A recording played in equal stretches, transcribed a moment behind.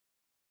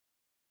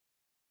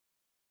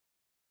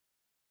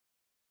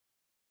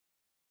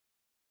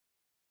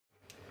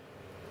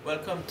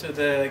Welcome to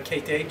the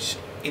KTH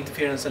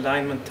interference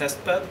alignment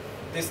testbed.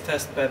 This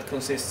testbed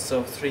consists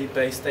of 3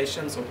 base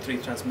stations or 3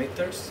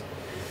 transmitters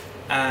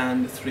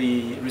and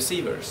 3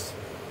 receivers.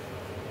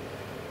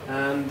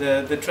 And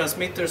the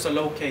transmitters are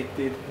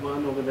located,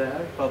 one over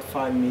there about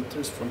 5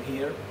 meters from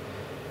here,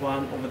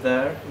 one over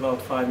there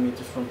about 5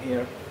 meters from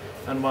here,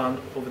 and one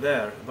over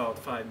there about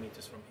 5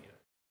 meters from here.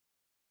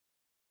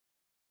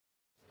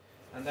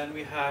 And then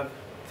we have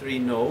 3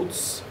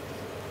 nodes.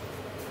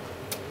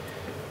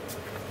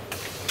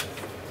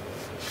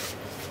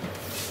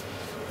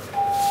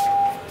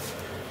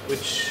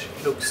 Which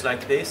looks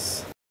like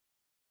this.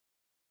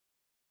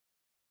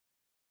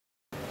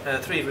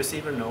 3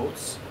 receiver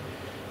nodes,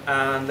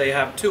 and they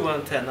have 2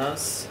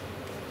 antennas.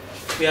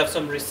 We have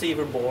some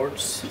receiver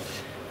boards,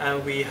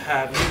 and we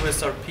have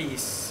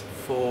USRPs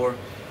for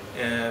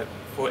A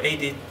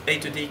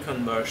to D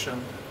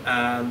conversion,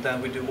 and then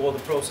we do all the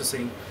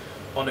processing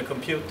on a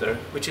computer,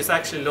 which is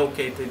actually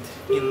located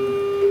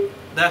in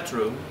that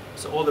room.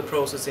 So all the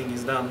processing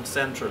is done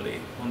centrally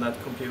on that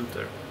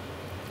computer.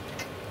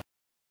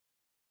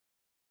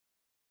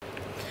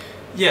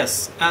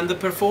 Yes, and the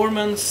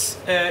performance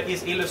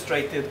is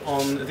illustrated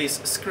on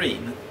this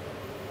screen.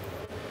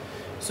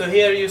 So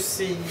here you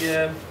see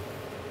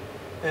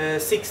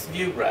 6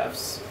 view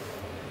graphs,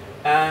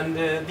 and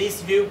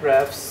these view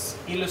graphs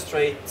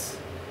illustrate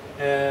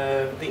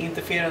the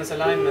interference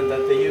alignment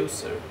at the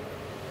user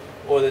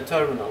or the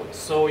terminal.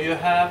 So you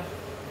have,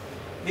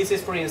 this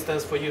is for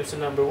instance for user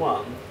number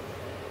 1,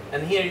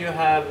 and here you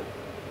have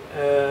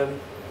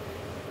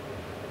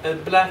a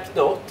black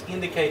dot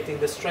indicating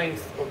the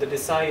strength of the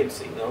desired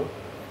signal,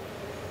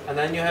 and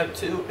then you have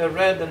a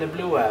red and a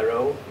blue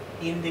arrow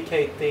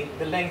indicating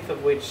the length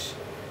of which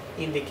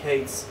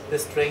indicates the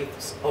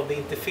strengths of the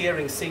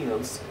interfering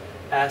signals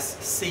as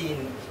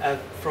seen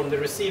from the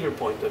receiver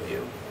point of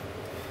view.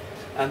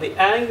 And the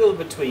angle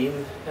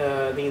between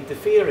the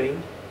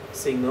interfering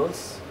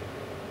signals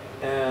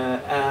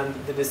and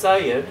the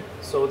desired,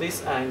 so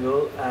this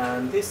angle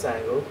and this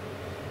angle,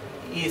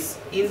 is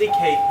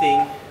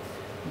indicating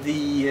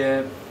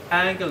the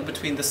angle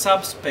between the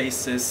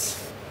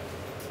subspaces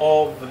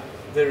of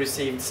the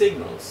received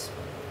signals.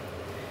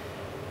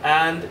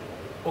 And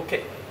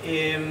okay,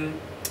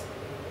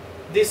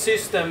 this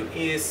system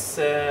is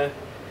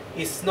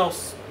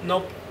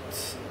not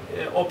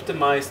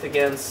optimized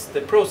against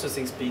the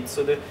processing speed,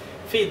 so the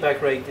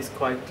feedback rate is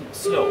quite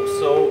slow.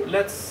 So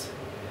let's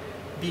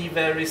be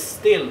very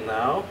still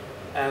now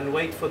and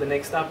wait for the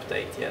next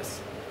update. Yes.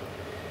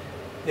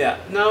 Yeah.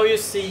 Now you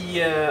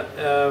see.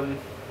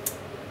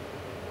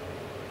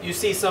 You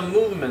see some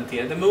movement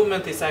here. The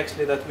movement is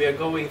actually that we are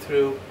going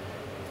through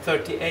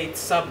 38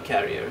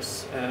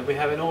 subcarriers. We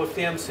have an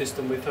OFDM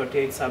system with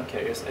 38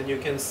 subcarriers, and you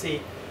can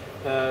see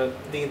the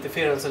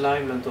interference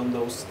alignment on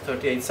those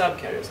 38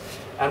 subcarriers.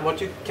 And what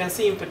you can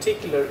see in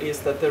particular is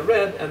that the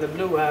red and the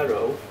blue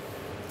arrow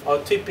are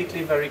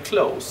typically very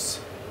close,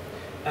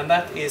 and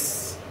that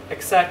is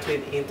exactly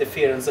the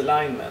interference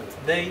alignment.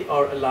 They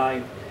are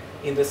aligned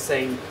in the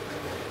same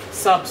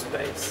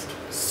subspace,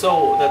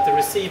 so that the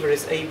receiver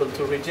is able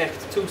to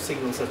reject 2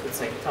 signals at the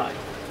same time.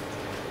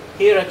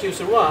 Here at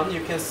user 1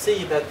 you can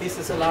see that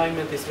this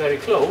alignment is very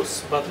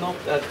close, but not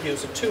at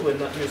user 2 and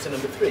not user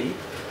number 3.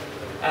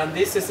 And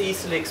this is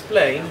easily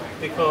explained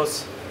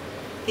because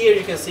here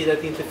you can see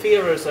that the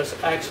interferers are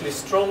actually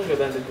stronger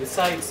than the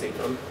desired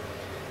signal,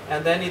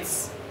 and then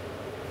it's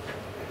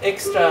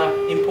extra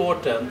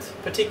important,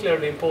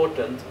 particularly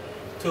important,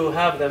 to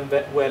have them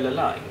well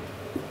aligned.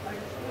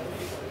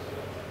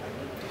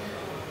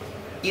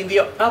 In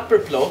the upper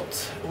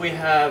plot we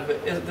have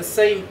the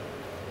same,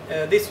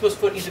 this was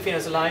for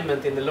interference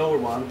alignment in the lower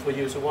one for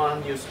user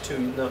 1, user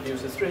 2,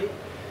 user 3.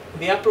 In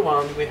the upper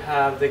one we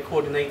have the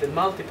coordinated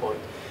multipoint.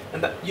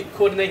 And that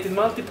coordinated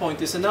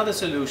multipoint is another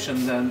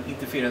solution than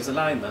interference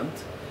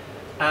alignment.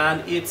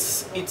 And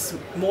it's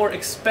more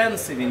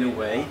expensive in a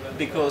way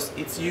because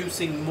it's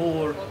using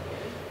more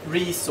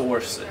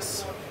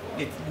resources.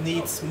 It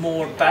needs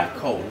more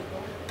backhaul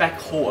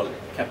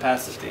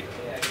capacity.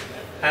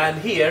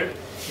 And here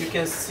you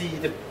can see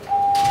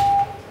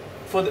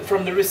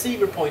from the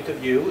receiver point of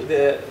view,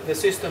 the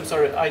systems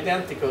are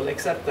identical,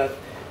 except that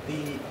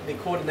the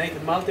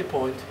coordinated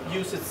multipoint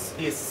uses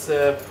its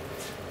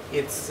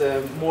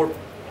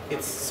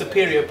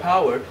superior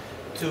power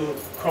to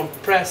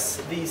compress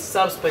the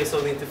subspace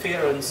of the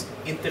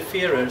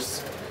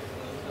interferers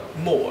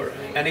more,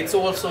 and it's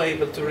also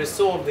able to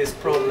resolve this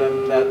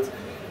problem that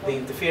the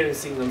interfering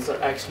signals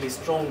are actually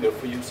stronger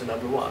for user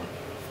number 1.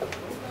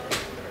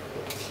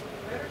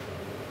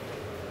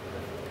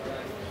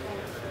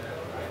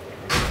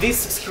 This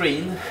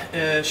screen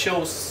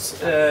shows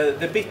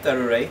the bit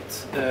error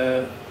rate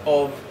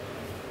of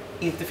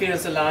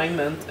interference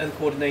alignment and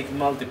coordinated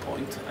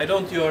multipoint. I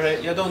don't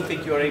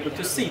think you are able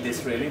to see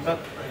this really, but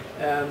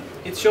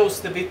it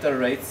shows the bit error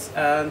rates,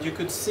 and you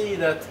could see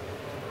that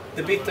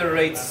the bit error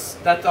rates,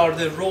 that are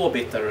the raw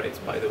bit error rates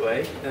by the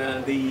way.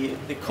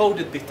 The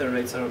coded bit error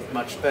rates are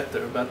much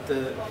better, but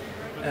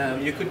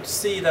you could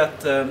see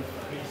that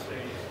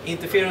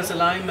interference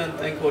alignment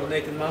and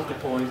coordinated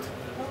multipoint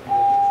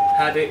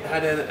had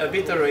a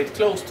bit rate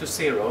close to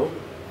 0,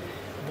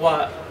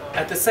 while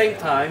at the same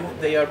time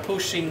they are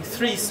pushing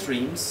 3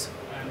 streams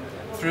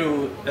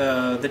through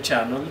the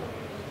channel,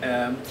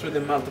 through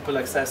the multiple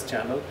access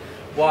channel,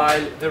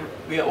 while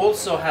we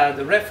also had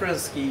the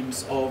reference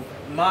schemes of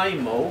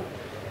MIMO,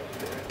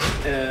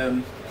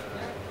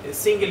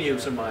 single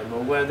user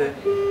MIMO, where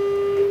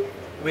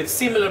with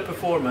similar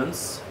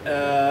performance,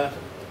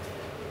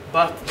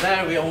 but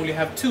there we only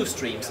have 2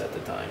 streams at the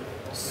time.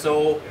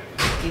 So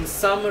in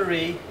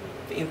summary,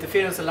 the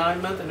interference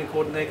alignment and the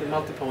coordinated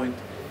multipoint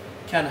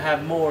can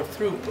have more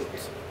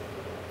throughput.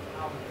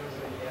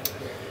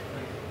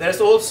 There's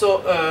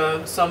also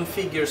some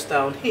figures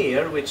down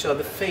here which are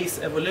the phase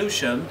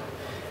evolution,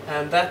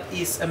 and that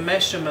is a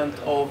measurement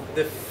of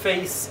the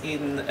phase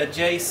in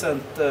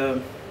adjacent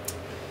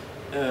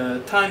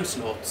time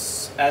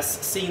slots as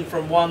seen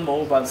from 1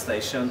 mobile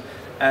station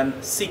and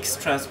 6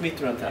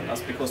 transmitter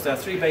antennas, because there are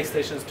 3 base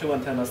stations, 2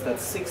 antennas,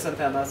 that's 6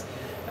 antennas,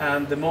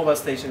 and the mobile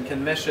station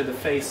can measure the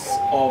phase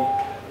of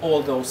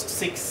all those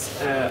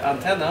 6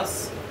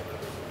 antennas.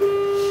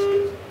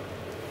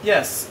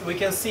 Yes, we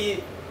can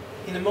see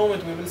in a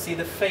moment we will see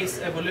the phase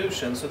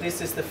evolution. So this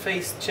is the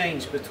phase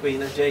change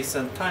between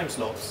adjacent time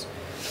slots,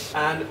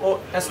 and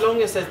as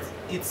long as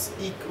it's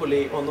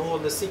equally on all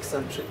the 6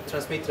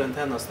 transmitter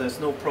antennas, there's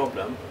no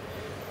problem.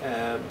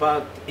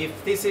 But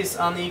if this is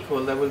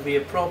unequal, there will be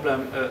a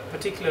problem,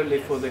 particularly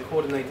for the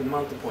coordinated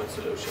multipoint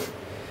solution.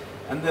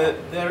 And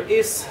there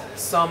is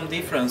some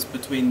difference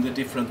between the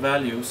different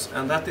values,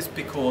 and that is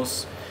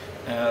because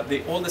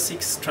all the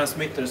 6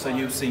 transmitters are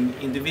using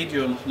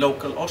individual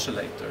local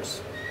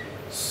oscillators.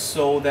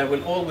 So there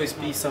will always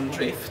be some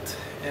drift,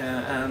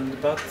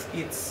 but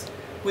it's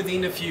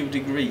within a few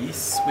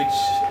degrees, which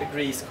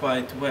agrees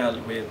quite well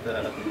with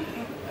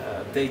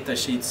data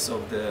sheets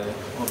of the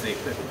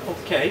equipment.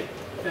 Okay,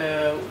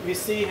 we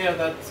see here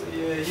that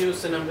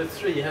user number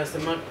 3 has a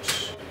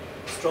much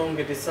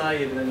stronger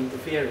desired than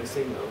interfering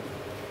signal.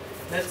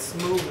 Let's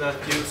move that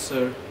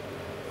user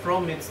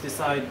from its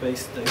desired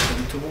base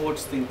station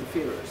towards the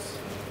interferers.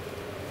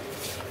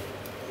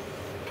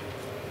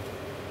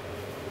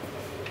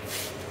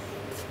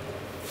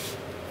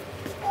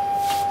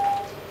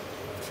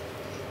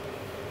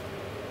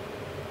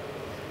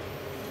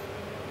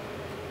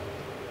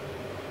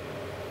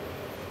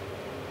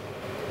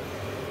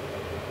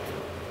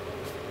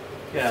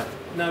 Yeah,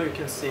 now you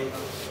can see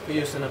for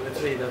user number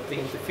 3 that the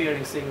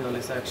interfering signal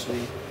is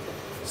actually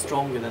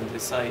stronger than the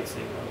desired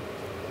signal,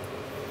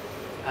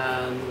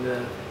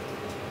 and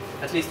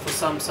at least for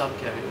some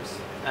subcarriers.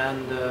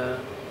 And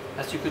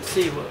as you could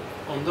see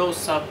on those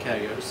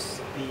subcarriers,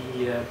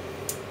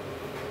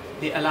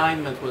 the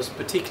alignment was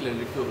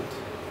particularly good.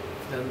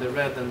 Then the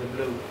red and the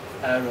blue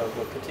arrow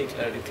were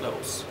particularly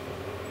close,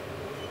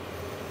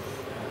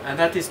 and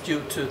that is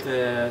due to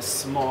the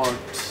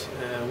smart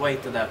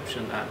weight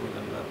adaptation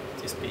algorithm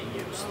that is being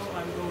used. Now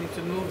I'm going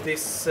to move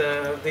this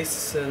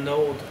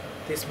node,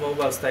 this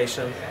mobile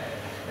station,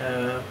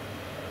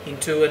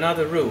 into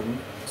another room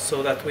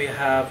so that we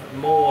have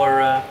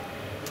more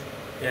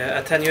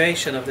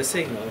attenuation of the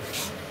signal.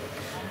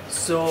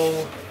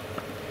 So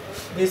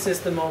this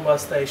is the mobile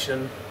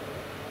station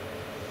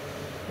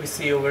we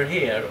see over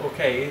here.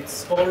 Okay,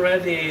 it's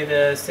already,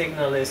 the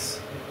signal is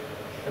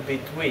a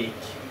bit weak.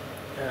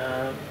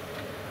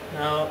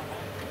 Now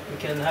we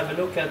can have a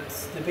look at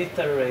the bit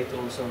error rate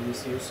also on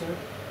this user,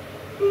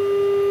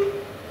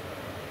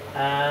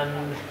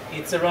 and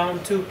it's around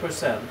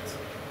 2%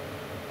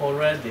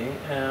 already,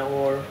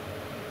 or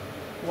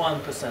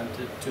 1%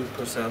 to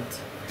 2%.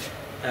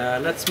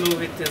 Let's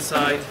move it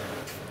inside.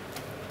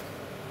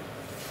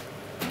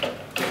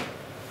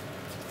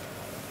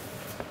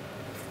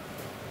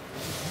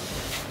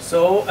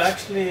 So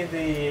actually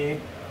the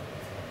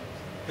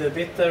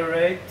bit error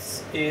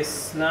rate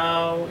is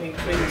now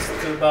increased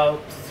to about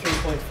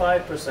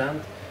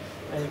 3.5%,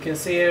 and you can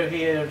see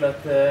here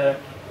that the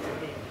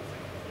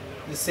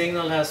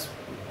signal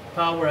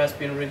power has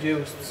been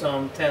reduced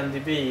some 10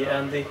 dB,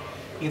 and the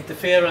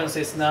interference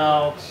is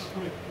now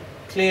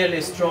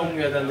clearly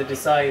stronger than the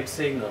desired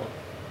signal.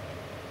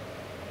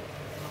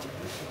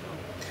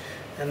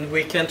 And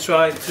we can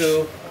try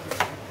to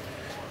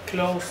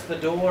close the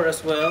door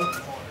as well.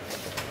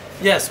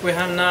 Yes, we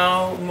have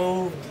now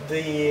moved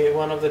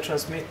one of the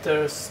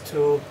transmitters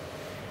to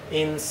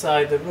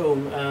inside the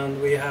room,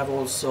 and we have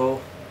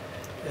also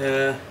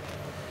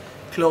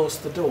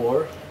closed the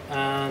door,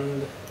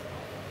 and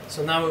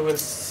so now we will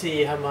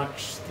see how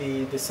much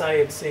the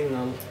desired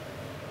signal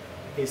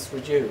is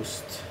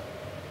reduced.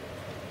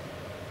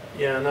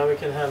 Yeah, now we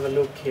can have a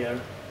look here.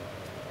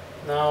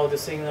 Now the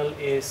signal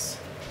is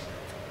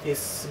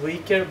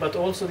weaker, but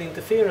also the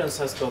interference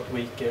has got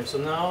weaker. So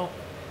now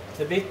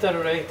the bit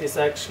error rate is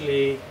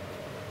actually,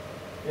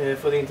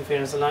 for the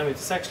interference alignment,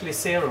 it's actually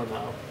 0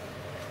 now.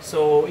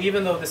 So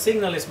even though the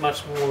signal is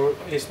much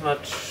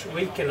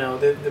weaker now,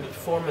 the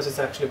performance is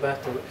actually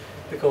better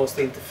because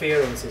the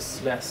interference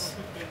is less.